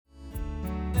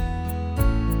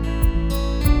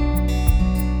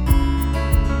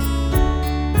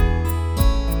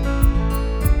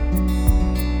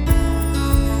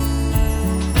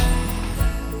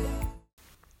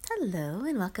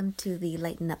welcome to the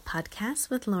Lighten Up podcast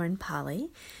with Lauren Polly,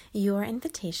 your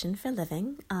invitation for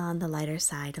living on the lighter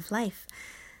side of life.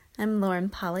 I'm Lauren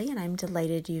Polly, and I'm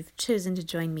delighted you've chosen to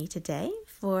join me today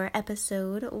for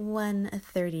episode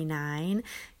 139,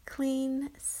 Clean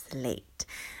Slate.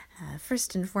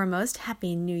 First and foremost,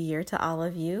 Happy New Year to all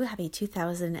of you. Happy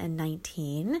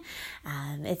 2019.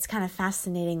 It's kind of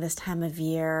fascinating this time of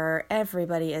year.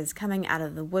 Everybody is coming out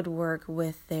of the woodwork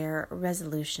with their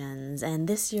resolutions, and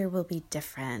this year will be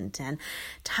different and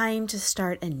time to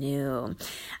start anew.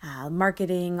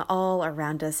 Marketing all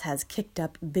around us has kicked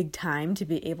up big time to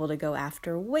be able to go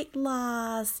after weight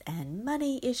loss and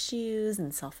money issues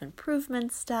and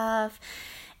self-improvement stuff.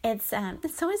 It's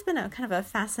always been a kind of a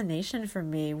fascination for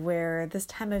me where this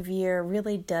time of year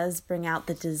really does bring out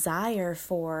the desire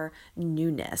for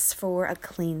newness, for a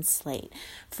clean slate,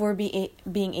 for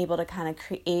being able to kind of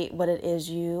create what it is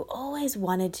you always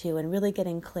wanted to and really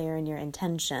getting clear in your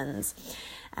intentions.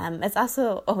 It's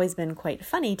also always been quite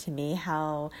funny to me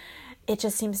how it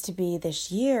just seems to be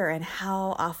this year and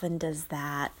how often does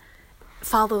that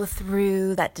follow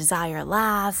through, that desire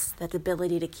lasts, that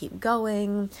ability to keep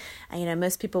going.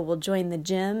 Most people will join the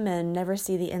gym and never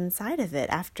see the inside of it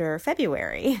after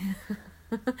February.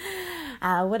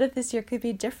 What if this year could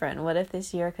be different? What if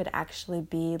this year could actually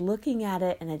be looking at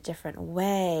it in a different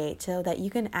way so that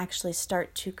you can actually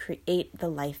start to create the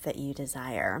life that you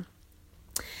desire?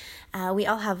 We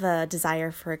all have a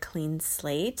desire for a clean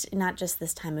slate, not just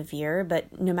this time of year,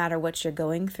 but no matter what you're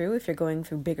going through, if you're going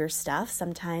through bigger stuff,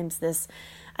 sometimes this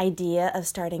idea of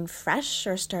starting fresh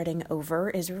or starting over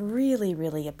is really,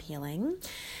 really appealing.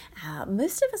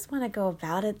 Most of us want to go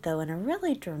about it, though, in a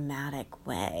really dramatic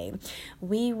way.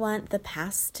 We want the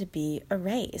past to be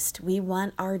erased. We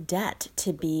want our debt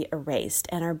to be erased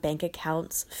and our bank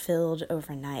accounts filled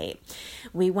overnight.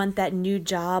 We want that new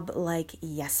job like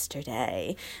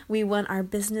yesterday. We want our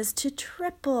business to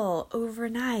triple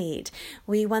overnight.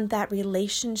 We want that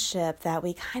relationship that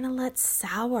we kind of let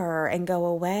sour and go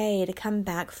away to come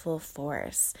back full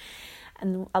force.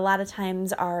 And a lot of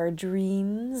times our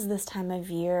dreams this time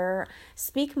of year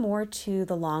speak more to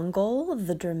the long goal,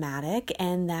 the dramatic,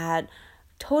 and that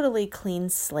totally clean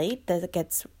slate that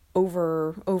gets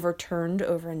overturned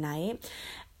overnight.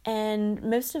 And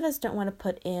most of us don't want to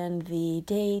put in the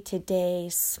day-to-day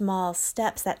small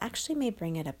steps that actually may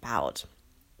bring it about.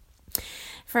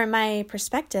 From my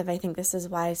perspective, I think this is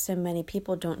why so many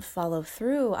people don't follow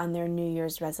through on their New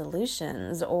Year's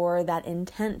resolutions or that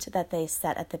intent that they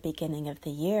set at the beginning of the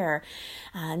year.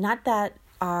 Not that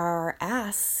our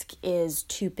ask is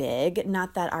too big,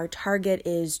 not that our target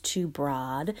is too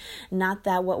broad, not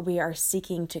that what we are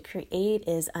seeking to create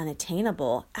is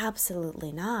unattainable.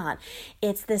 Absolutely not.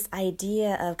 It's this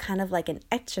idea of kind of like an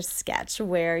Etch-a-Sketch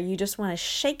where you just want to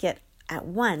shake it at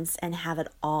once and have it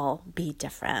all be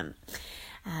different.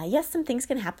 Yes, some things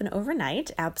can happen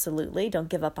overnight. Absolutely. Don't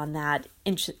give up on that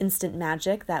instant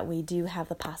magic that we do have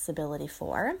the possibility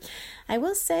for. I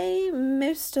will say,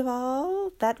 most of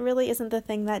all, that really isn't the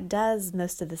thing that does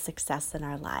most of the success in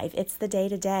our life. It's the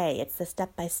day-to-day. It's the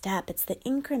step-by-step. It's the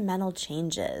incremental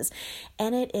changes.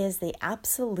 And it is the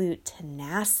absolute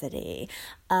tenacity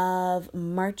of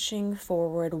marching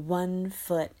forward one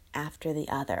foot after the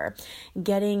other,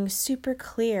 getting super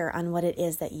clear on what it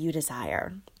is that you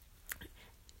desire.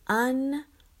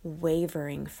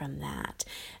 Unwavering from that,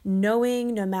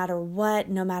 knowing no matter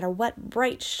what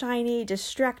bright, shiny,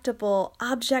 distractible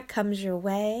object comes your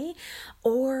way,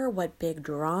 or what big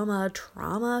trauma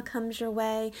comes your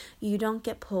way, you don't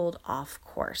get pulled off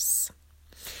course.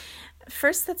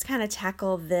 First, let's kind of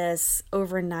tackle this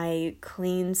overnight,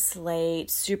 clean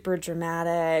slate, super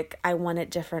dramatic, I want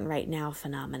it different right now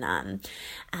phenomenon.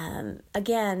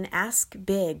 Again, ask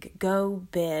big, go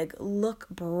big, look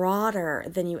broader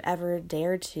than you ever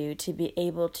dared to be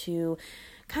able to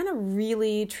kind of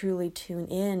really, truly tune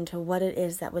in to what it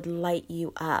is that would light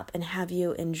you up and have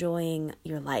you enjoying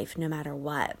your life no matter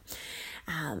what.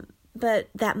 But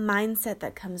that mindset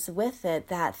that comes with it,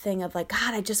 that thing of like,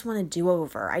 God, I just want to do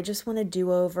over. I just want to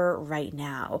do over right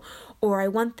now. Or I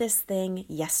want this thing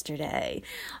yesterday.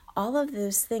 All of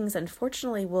those things,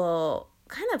 unfortunately, will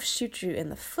kind of shoot you in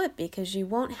the foot because you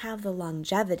won't have the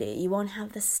longevity, you won't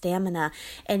have the stamina,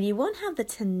 and you won't have the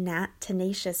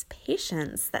tenacious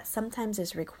patience that sometimes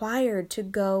is required to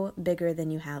go bigger than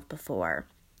you have before.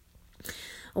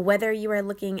 Whether you are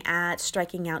looking at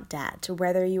striking out debt,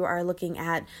 whether you are looking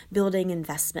at building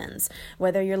investments,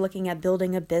 whether you're looking at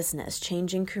building a business,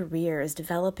 changing careers,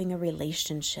 developing a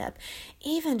relationship,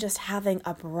 even just having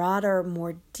a broader,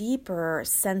 more deeper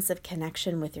sense of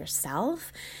connection with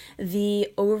yourself,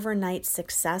 the overnight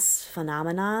success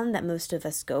phenomenon that most of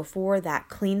us go for, that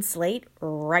clean slate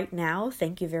right now,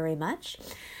 thank you very much.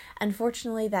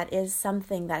 Unfortunately, that is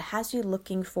something that has you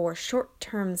looking for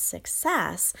short-term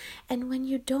success. And when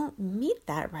you don't meet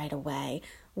that right away,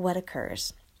 what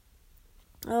occurs?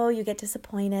 Oh, you get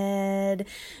disappointed,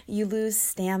 you lose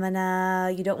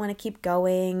stamina, you don't want to keep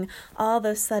going. All of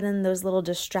a sudden, those little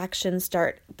distractions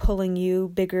start pulling you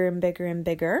bigger and bigger and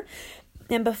bigger.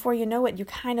 And before you know it, you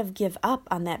kind of give up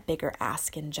on that bigger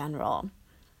ask in general.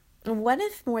 What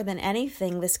if more than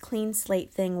anything, this clean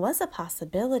slate thing was a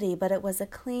possibility, but it was a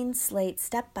clean slate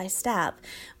step by step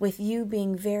with you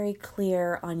being very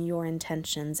clear on your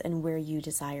intentions and where you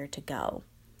desire to go?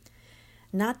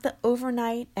 Not the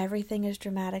overnight, everything is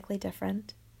dramatically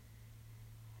different.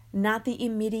 Not the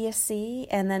immediacy,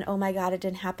 and then, oh my God, it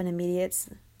didn't happen immediate,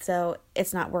 so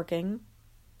it's not working.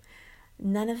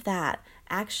 None of that.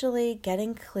 Actually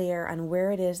getting clear on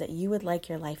where it is that you would like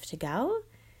your life to go,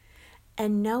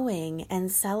 and knowing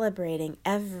and celebrating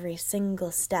every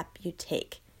single step you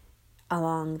take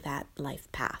along that life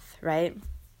path, right?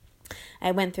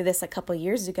 I went through this a couple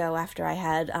years ago after I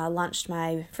had launched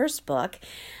my first book.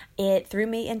 It threw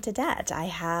me into debt. I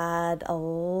had a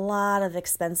lot of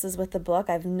expenses with the book.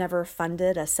 I've never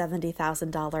funded a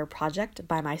 $70,000 project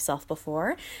by myself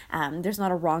before. There's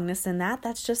not a wrongness in that.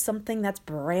 That's just something that's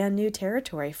brand new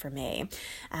territory for me.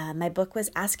 My book was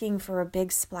asking for a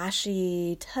big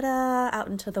splashy ta-da out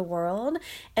into the world.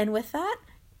 And with that,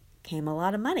 came a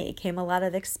lot of money, came a lot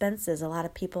of expenses, a lot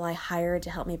of people I hired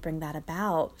to help me bring that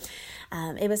about.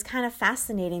 It was kind of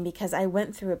fascinating because I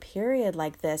went through a period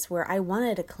like this where I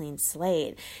wanted a clean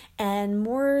slate. And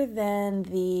more than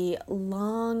the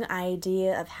long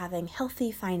idea of having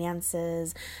healthy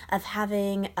finances, of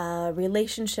having a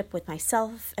relationship with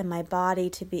myself and my body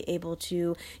to be able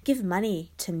to give money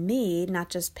to me, not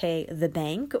just pay the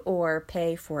bank or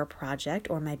pay for a project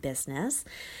or my business,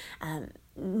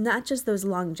 not just those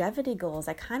longevity goals,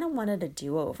 I kind of wanted a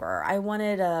do-over. I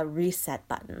wanted a reset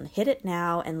button. Hit it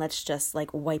now and let's just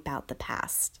wipe out the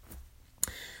past.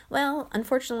 Well,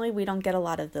 unfortunately, we don't get a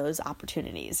lot of those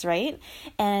opportunities, right?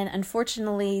 And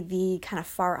unfortunately, the kind of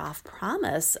far off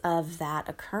promise of that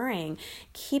occurring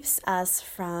keeps us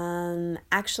from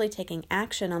actually taking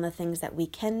action on the things that we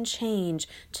can change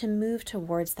to move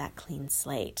towards that clean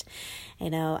slate.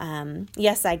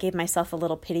 Yes, I gave myself a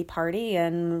little pity party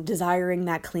and desiring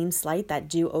that clean slate, that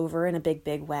do-over in a big,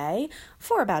 big way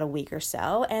for about a week or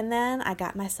so. And then I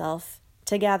got myself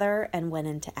together and went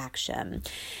into action.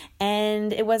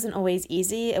 And it wasn't always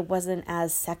easy. It wasn't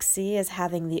as sexy as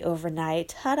having the overnight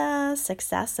ta-da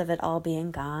success of it all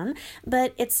being gone,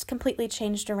 but it's completely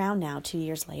changed around now 2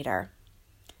 years later.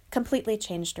 Completely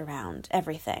changed around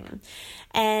everything.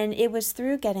 And it was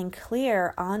through getting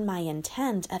clear on my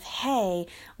intent of, hey,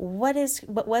 what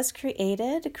was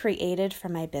created for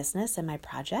my business and my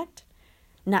project,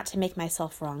 not to make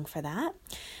myself wrong for that,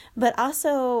 but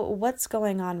also what's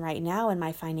going on right now in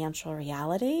my financial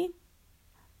reality,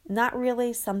 not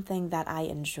really something that I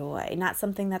enjoy, not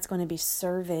something that's going to be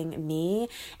serving me,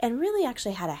 and really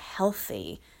actually had a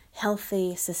healthy,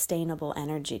 sustainable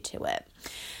energy to it.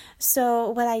 So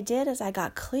what I did is I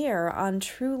got clear on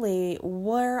truly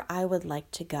where I would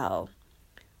like to go,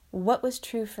 what was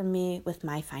true for me with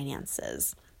my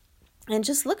finances. And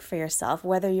just look for yourself,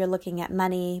 whether you're looking at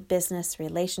money, business,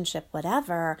 relationship,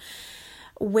 whatever,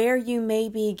 where you may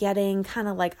be getting kind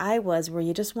of like I was, where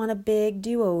you just want a big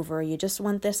do-over, you just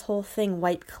want this whole thing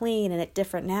wiped clean and it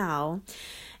different now,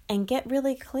 and get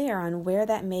really clear on where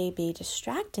that may be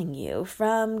distracting you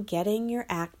from getting your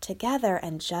act together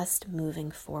and just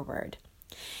moving forward.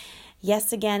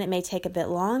 Yes, again, it may take a bit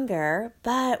longer,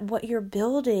 but what you're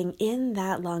building in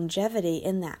that longevity,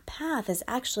 in that path, is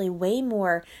actually way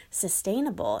more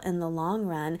sustainable in the long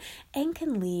run and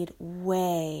can lead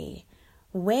way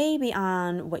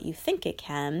beyond what you think it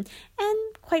can, and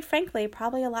quite frankly,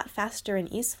 probably a lot faster and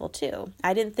easeful too.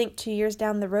 I didn't think 2 years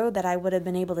down the road that I would have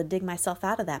been able to dig myself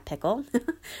out of that pickle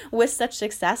with such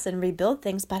success and rebuild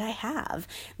things, but I have.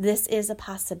 This is a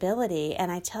possibility,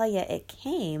 and I tell you, it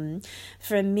came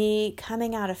from me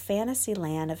coming out of fantasy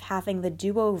land of having the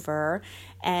do-over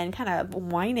and kind of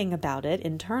whining about it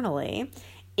internally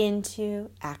into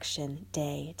action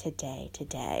day to day to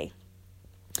day.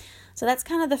 So that's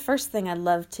kind of the first thing I'd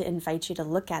love to invite you to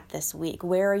look at this week.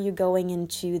 Where are you going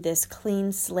into this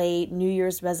clean slate, New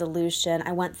Year's resolution?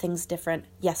 I want things different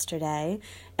yesterday,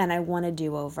 and I want a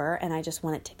do-over, and I just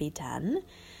want it to be done.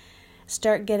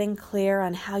 Start getting clear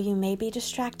on how you may be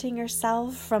distracting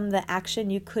yourself from the action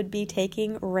you could be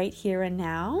taking right here and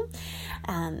now.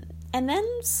 And then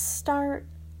start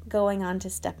going on to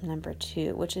step number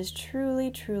 2, which is truly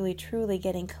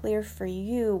getting clear for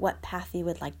you what path you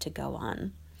would like to go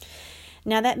on.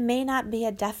 Now, that may not be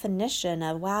a definition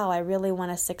of, wow, I really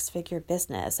want a 6-figure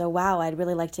business, or wow, I'd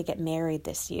really like to get married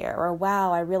this year, or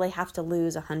wow, I really have to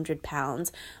lose 100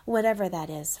 pounds, whatever that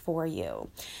is for you.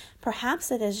 Perhaps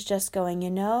it is just going,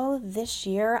 this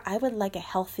year I would like a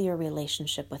healthier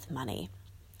relationship with money.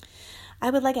 I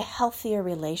would like a healthier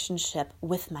relationship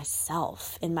with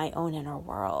myself in my own inner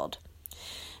world.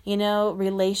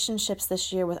 Relationships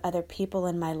this year with other people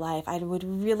in my life, I would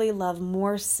really love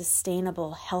more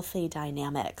sustainable, healthy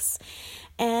dynamics.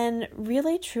 And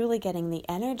really, truly getting the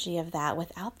energy of that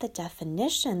without the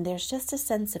definition, there's just a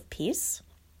sense of peace.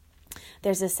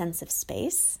 There's a sense of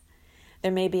space.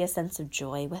 There may be a sense of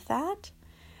joy with that.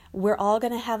 We're all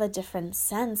going to have a different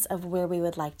sense of where we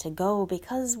would like to go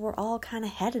because we're all kind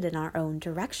of headed in our own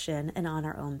direction and on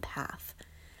our own path.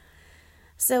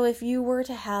 So if you were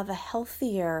to have a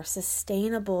healthier,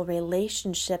 sustainable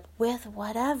relationship with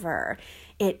whatever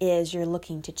it is you're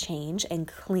looking to change and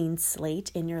clean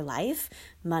slate in your life,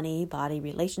 money, body,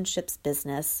 relationships,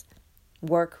 business,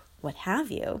 work, what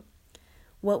have you,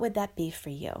 what would that be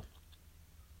for you?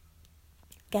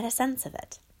 Get a sense of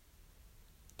it.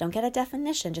 Don't get a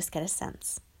definition, just get a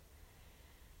sense.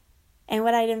 And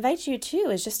what I'd invite you to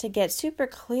is just to get super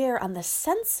clear on the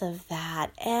sense of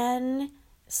that and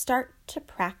start to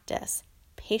practice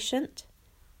patient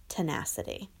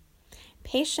tenacity.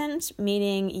 Patient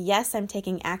meaning, yes, I'm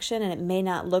taking action and it may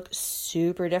not look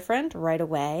super different right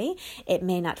away. It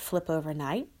may not flip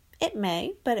overnight. It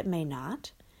may, but it may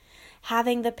not.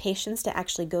 Having the patience to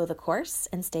actually go the course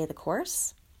and stay the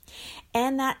course.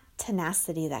 And that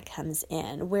tenacity that comes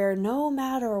in where no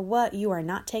matter what, you are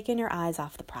not taking your eyes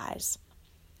off the prize.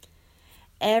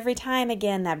 Every time,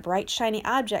 again, that bright, shiny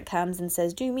object comes and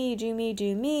says, do me, do me,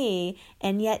 do me.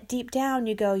 And yet deep down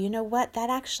you go, you know what? That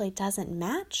actually doesn't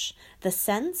match the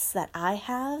sense that I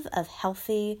have of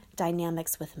healthy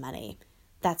dynamics with money.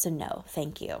 That's a no.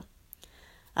 Thank you.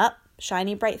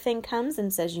 Shiny, bright thing comes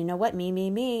and says, you know what? Me,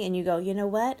 me, me. And you go, you know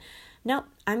what? No,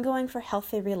 I'm going for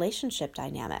healthy relationship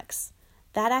dynamics.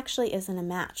 That actually isn't a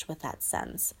match with that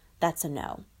sense. That's a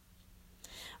no.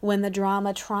 When the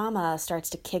trauma starts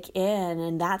to kick in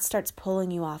and that starts pulling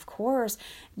you off course,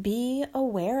 be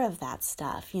aware of that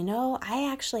stuff. I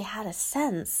actually had a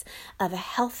sense of a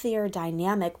healthier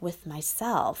dynamic with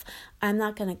myself. I'm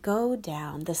not going to go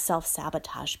down the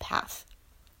self-sabotage path.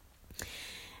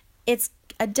 It's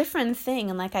a different thing.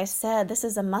 And like I said, this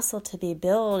is a muscle to be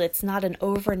built. It's not an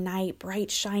overnight,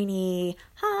 bright, shiny,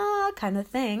 kind of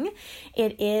thing.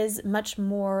 It is much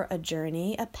more a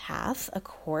journey, a path, a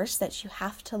course that you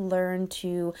have to learn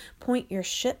to point your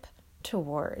ship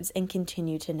towards and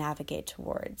continue to navigate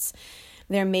towards.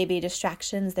 There may be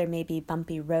distractions, there may be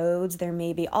bumpy roads, there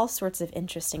may be all sorts of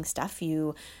interesting stuff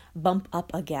you bump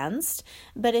up against.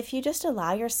 But if you just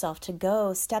allow yourself to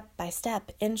go step by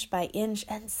step, inch by inch,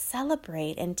 and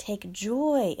celebrate and take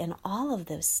joy in all of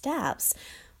those steps,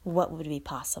 what would be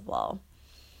possible?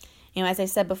 As I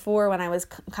said before, when I was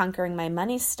conquering my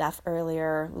money stuff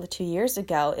earlier 2 years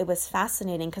ago, it was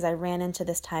fascinating because I ran into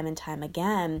this time and time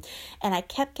again. And I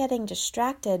kept getting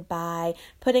distracted by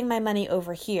putting my money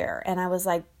over here. And I was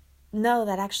like, no,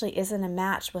 that actually isn't a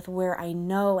match with where I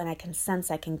know and I can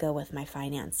sense I can go with my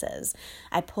finances.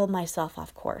 I pulled myself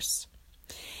off course.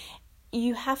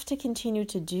 You have to continue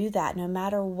to do that no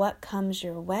matter what comes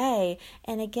your way.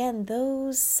 And again,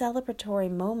 those celebratory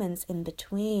moments in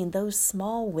between, those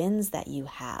small wins that you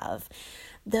have,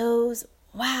 those,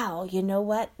 wow, you know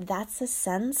what? That's a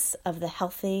sense of the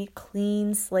healthy,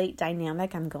 clean slate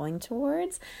dynamic I'm going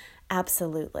towards.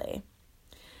 Absolutely.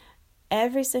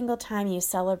 Every single time you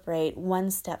celebrate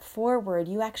one step forward,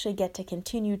 you actually get to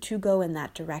continue to go in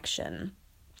that direction.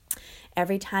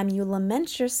 Every time you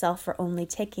lament yourself for only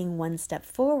taking one step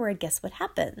forward, guess what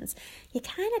happens? You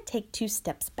kind of take 2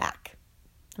 steps back,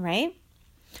 right?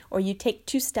 Or you take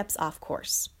 2 steps off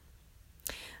course.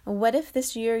 What if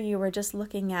this year you were just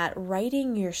looking at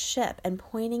righting your ship and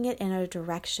pointing it in a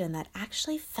direction that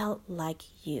actually felt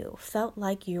like you, felt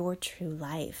like your true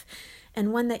life,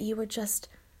 and one that you were just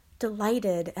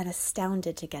delighted and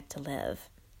astounded to get to live?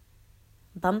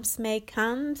 Bumps may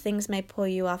come, things may pull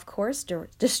you off course,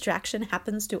 distraction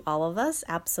happens to all of us,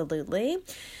 absolutely.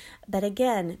 But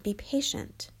again, be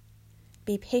patient.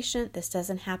 Be patient. This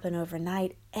doesn't happen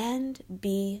overnight. And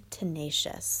be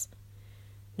tenacious.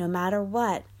 No matter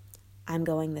what, I'm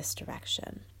going this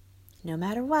direction. No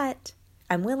matter what,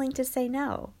 I'm willing to say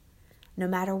no. No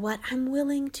matter what, I'm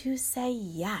willing to say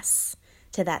yes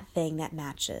to that thing that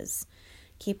matches.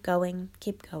 Keep going,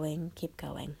 keep going, keep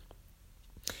going.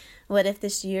 What if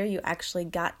this year you actually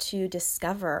got to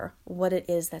discover what it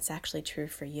is that's actually true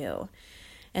for you?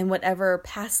 And whatever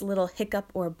past little hiccup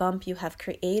or bump you have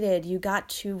created, you got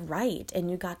to write,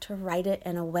 and you got to write it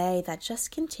in a way that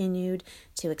just continued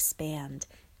to expand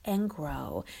and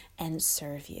grow and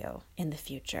serve you in the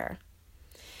future.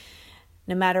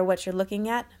 No matter what you're looking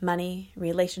at, money,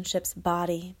 relationships,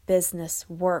 body, business,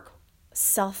 work,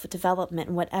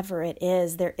 self-development, whatever it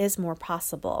is, there is more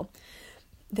possible.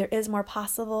 There is more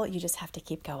possible. You just have to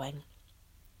keep going.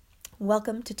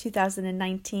 Welcome to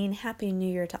 2019. Happy New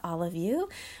Year to all of you.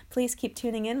 Please keep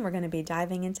tuning in. We're going to be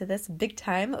diving into this big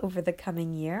time over the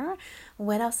coming year.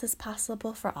 What else is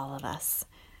possible for all of us?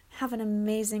 Have an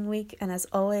amazing week. And as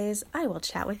always, I will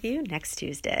chat with you next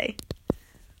Tuesday.